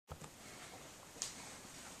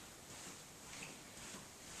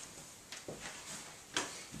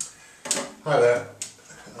Hi there,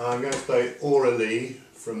 I'm going to play Aura Lee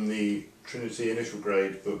from the Trinity Initial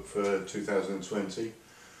Grade book for 2020.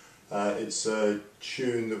 It's a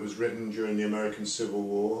tune that was written during the American Civil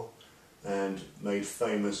War and made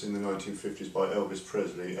famous in the 1950s by Elvis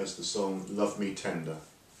Presley as the song Love Me Tender.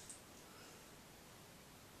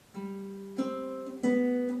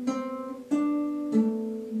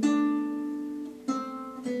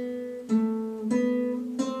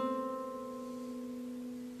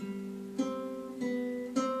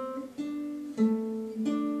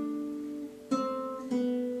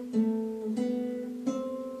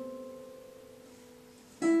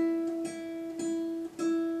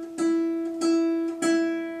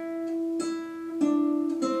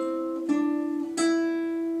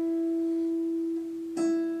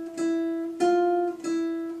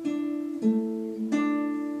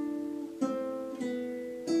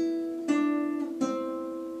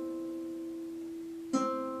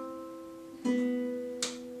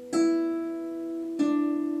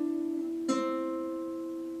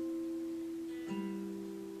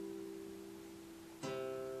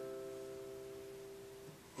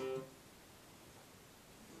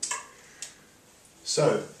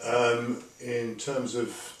 So, in terms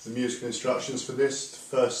of the musical instructions for this, the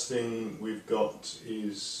first thing we've got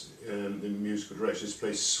is the musical directions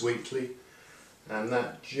play sweetly, and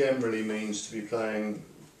that generally means to be playing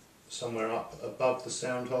somewhere up above the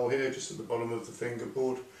sound hole here, just at the bottom of the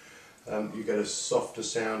fingerboard. You get a softer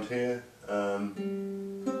sound here.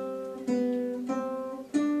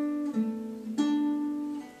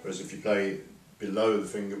 Whereas if you play below the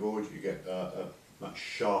fingerboard, you get a much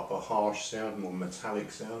sharper, harsh sound, more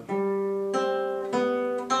metallic sound.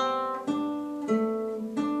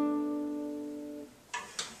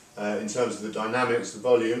 In terms of the dynamics, the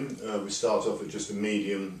volume, we start off at just a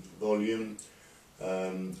medium volume,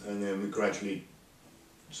 and then we gradually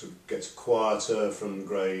sort of gets quieter from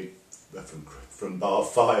from bar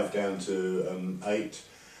 5 down to 8,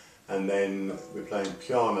 and then we're playing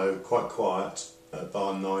piano quite quiet at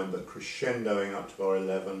bar 9, but crescendoing up to bar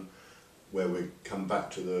 11, where we come back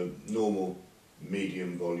to the normal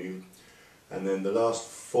medium volume, and then the last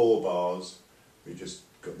 4 bars we just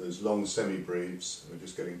got those long semi-breathes, and we're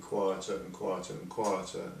just getting quieter and quieter and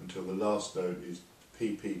quieter until the last note is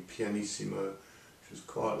PP pianissimo, which is as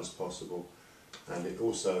quiet as possible, and it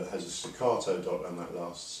also has a staccato dot on that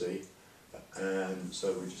last C, and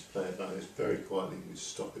so we just play it like this very quietly and we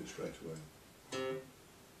stop it straight away.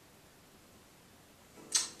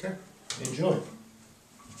 Okay, enjoy.